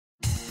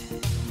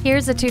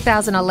Here's a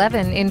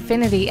 2011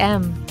 Infiniti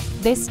M.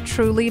 This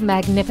truly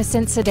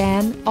magnificent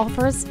sedan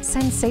offers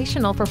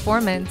sensational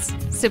performance,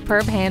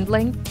 superb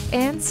handling,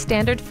 and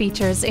standard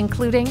features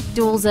including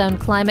dual-zone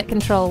climate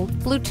control,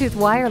 Bluetooth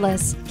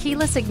wireless,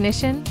 keyless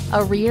ignition,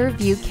 a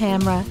rear-view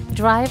camera,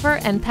 driver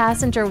and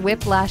passenger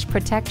whiplash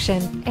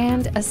protection,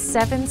 and a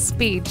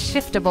 7-speed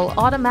shiftable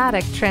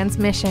automatic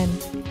transmission.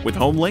 With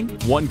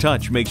HomeLink, one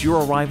touch makes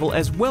your arrival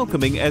as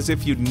welcoming as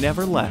if you'd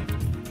never left.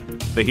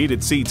 The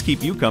heated seats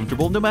keep you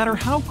comfortable no matter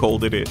how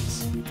cold it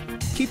is.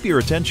 Keep your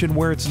attention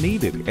where it's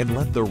needed and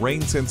let the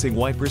rain-sensing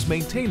wipers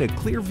maintain a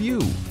clear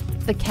view.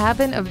 The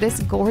cabin of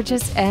this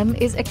gorgeous M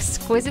is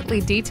exquisitely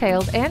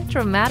detailed and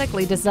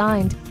dramatically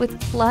designed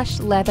with plush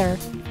leather,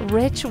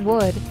 rich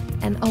wood,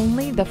 and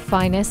only the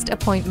finest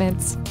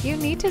appointments. You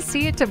need to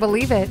see it to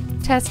believe it.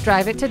 Test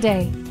drive it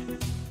today.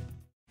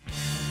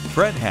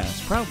 Fred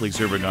Haas, proudly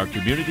serving our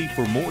community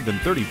for more than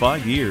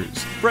 35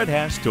 years. Fred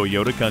Haas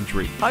Toyota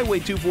Country, Highway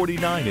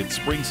 249 in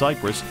Spring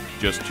Cypress,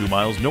 just 2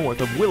 miles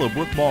north of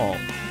Willowbrook Mall.